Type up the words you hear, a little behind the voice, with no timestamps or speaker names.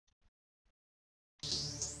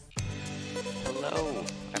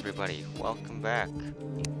everybody, welcome back.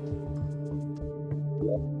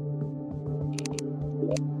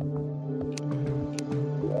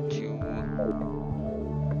 To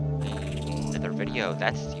another video.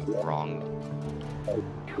 That's the wrong.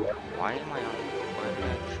 Why am I on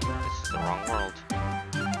this is the wrong world.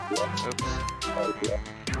 Oops.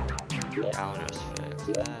 I'll just fix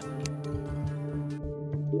that.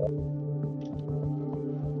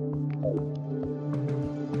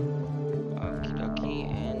 Okie dokie,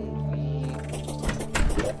 and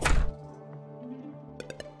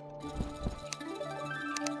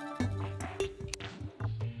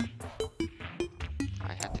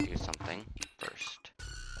I had to do something first.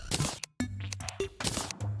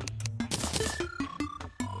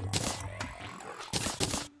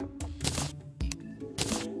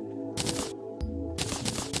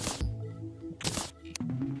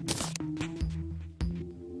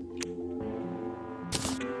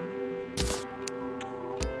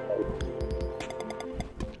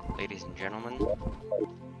 Ladies and gentlemen,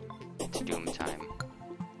 it's Doom time.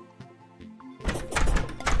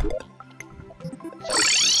 So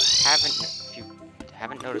if you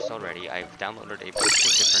haven't noticed already, I've downloaded a bunch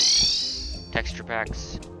of different texture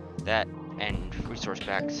packs and resource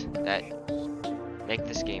packs that make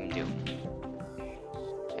this game Doom.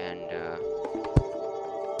 And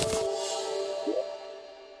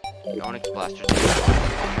Onyx blasters.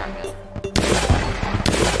 Shotgun.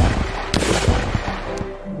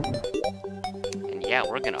 Yeah,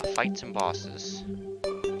 we're gonna fight some bosses.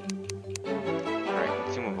 Alright,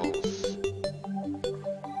 consumables.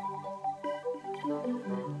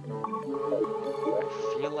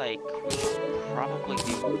 I feel like we should probably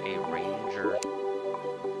do a ranger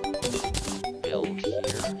build here,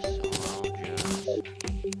 so I'll just...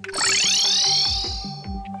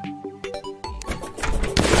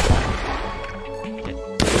 get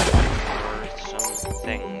some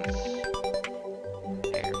things.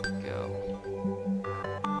 There we go.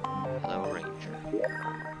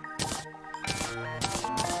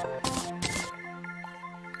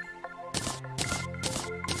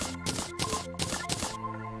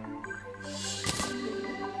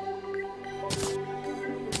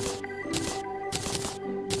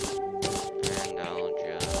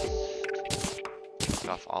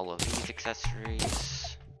 Off all of these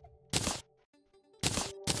accessories.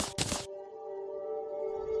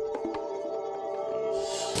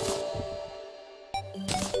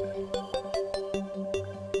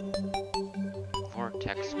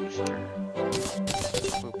 Vortex booster.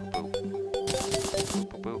 Boop boop.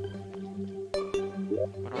 Boop boop.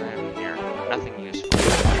 What do I have in here? Nothing useful.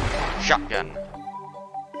 Shotgun.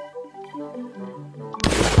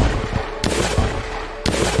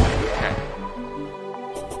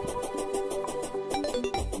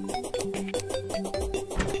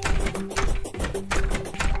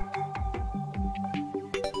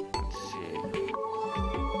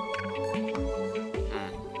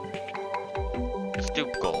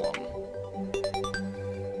 Stoop Golem.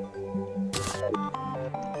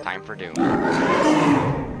 Time for Doom.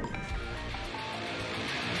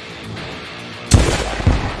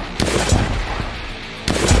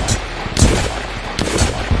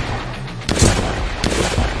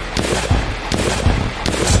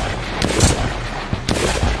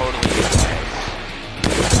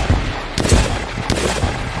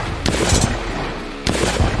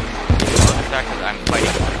 I'm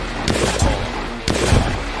fighting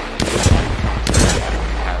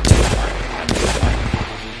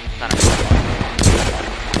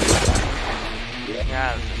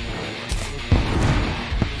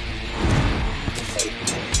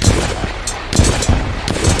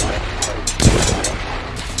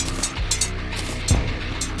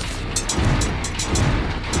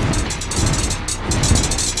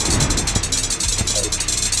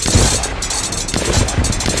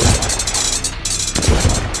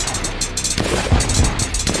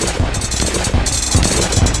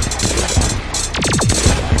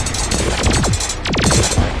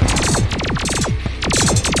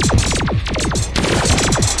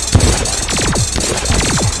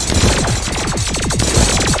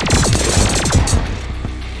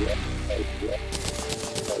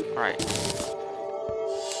Alright.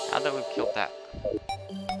 Now that we've killed that.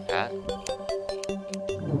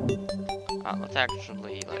 Let's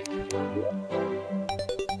actually, like...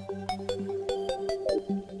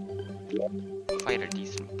 fight a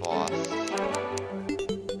decent boss.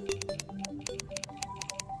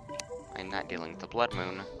 I'm not dealing with the Blood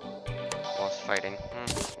Moon. Boss fighting.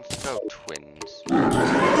 Let's go twins.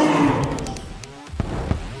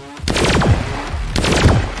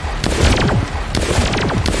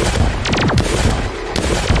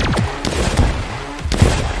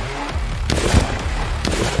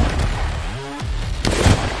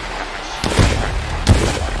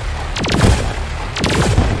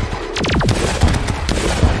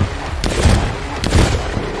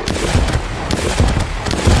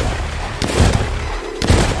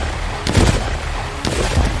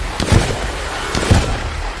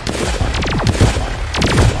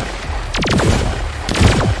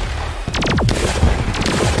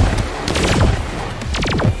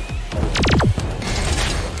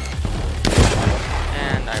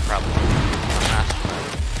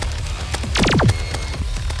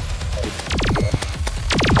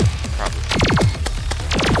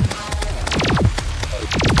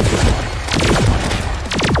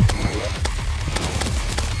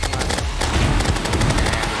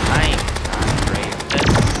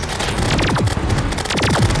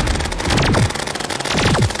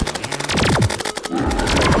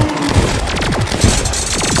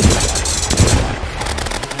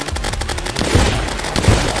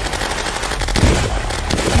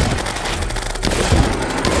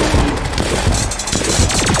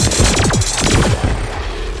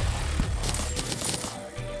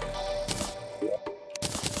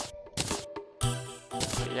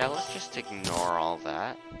 Yeah, let's just ignore all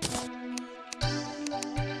that. Do I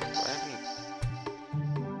have any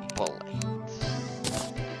bullets?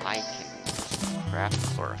 I can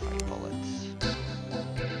craft glorified bullets.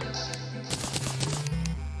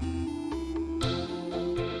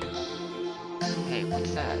 Hey,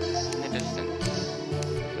 what's that? In the distance.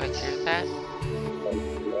 You guys hear that?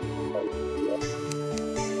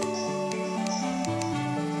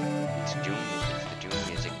 It's Doom. It's the Doom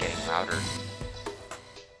music getting louder.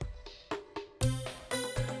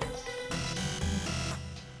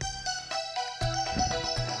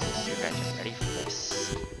 You guys are ready for this.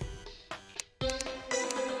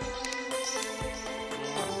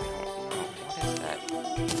 What is that?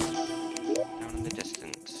 Down in the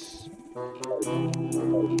distance.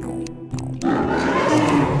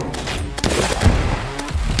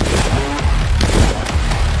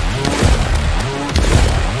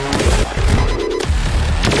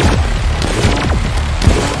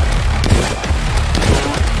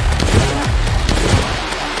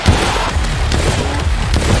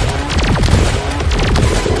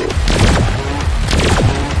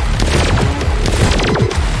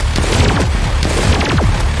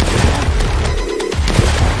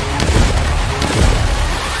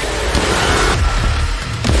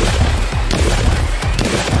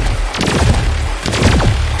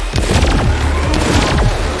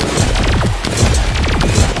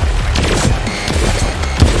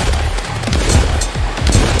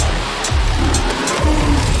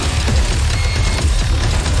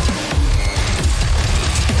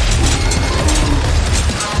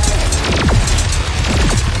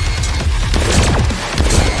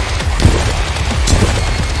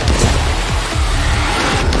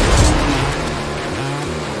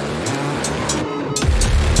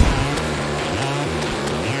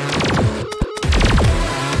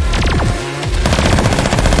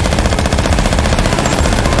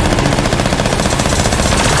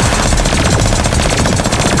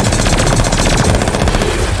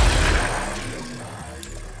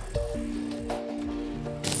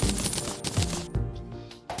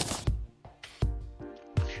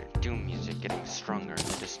 Doom music getting stronger in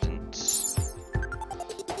the distance.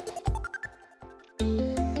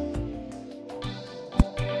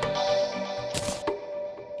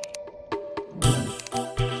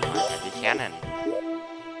 Heavy cannon.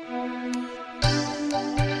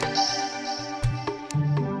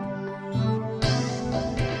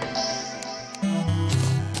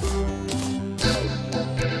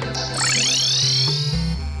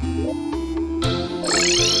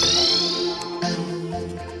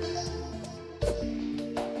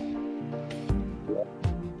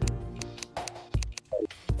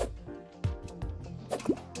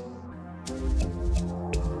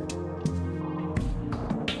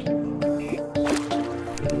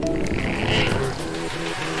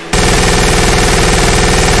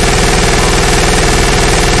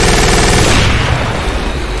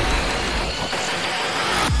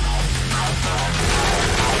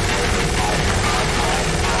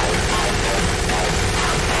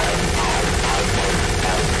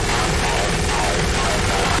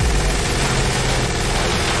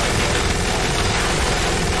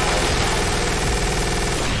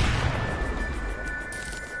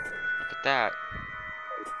 That.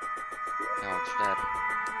 Now it's dead.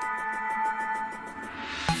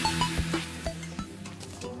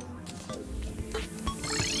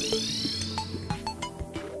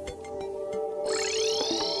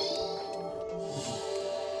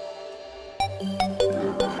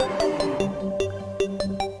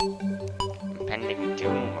 Impending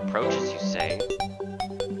doom approaches, you say?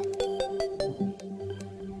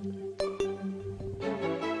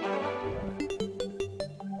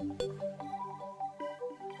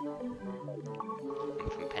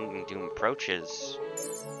 Doom approaches,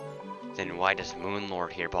 then why does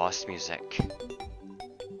Moonlord hear boss music?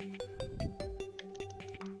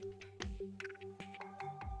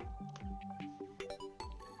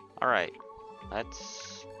 Alright,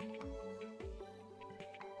 let's...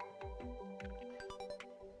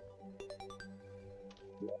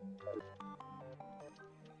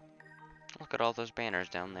 look at all those banners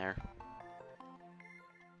down there.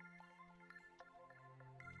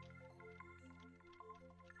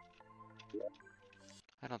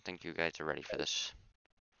 I don't think you guys are ready for this.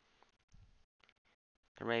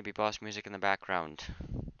 There may be boss music in the background,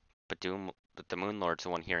 but the Moonlord's the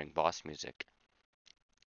one hearing boss music.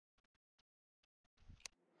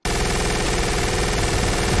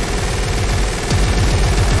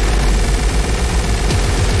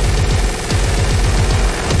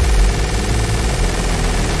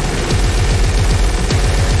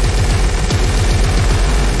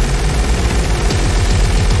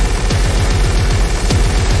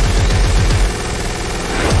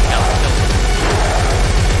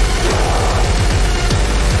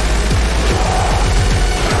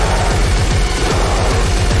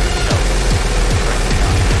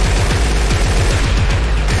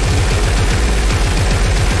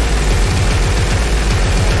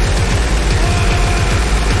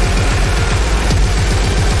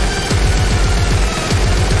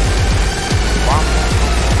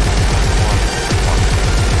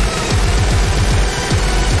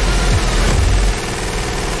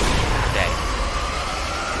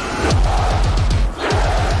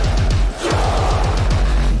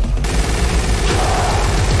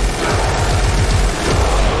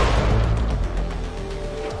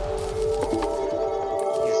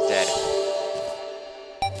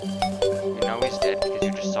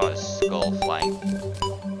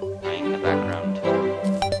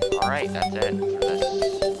 that's it for this.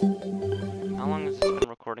 How long has this been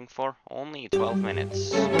recording for? Only 12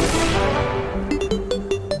 minutes.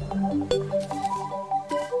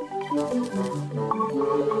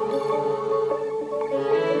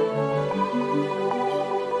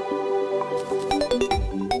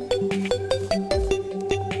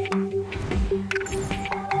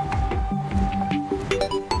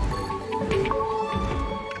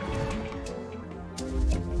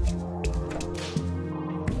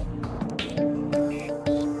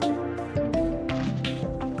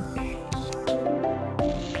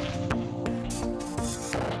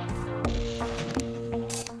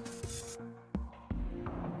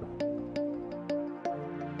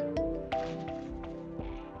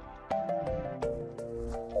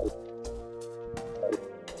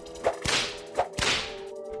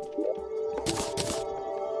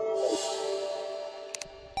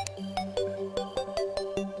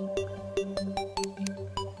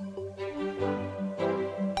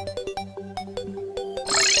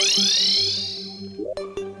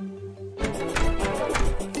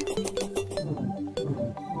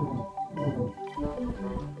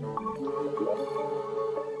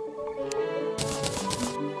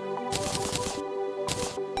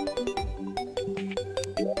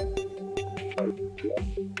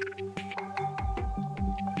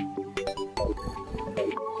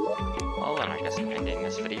 Well, then I guess I'm ending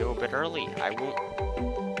this video a bit early. I won't...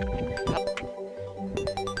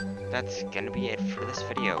 That's gonna be it for this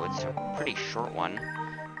video. It's a pretty short one.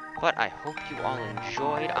 But I hope you all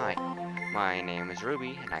enjoyed. My name is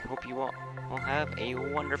Ruby, and I hope you all have a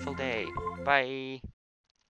wonderful day. Bye!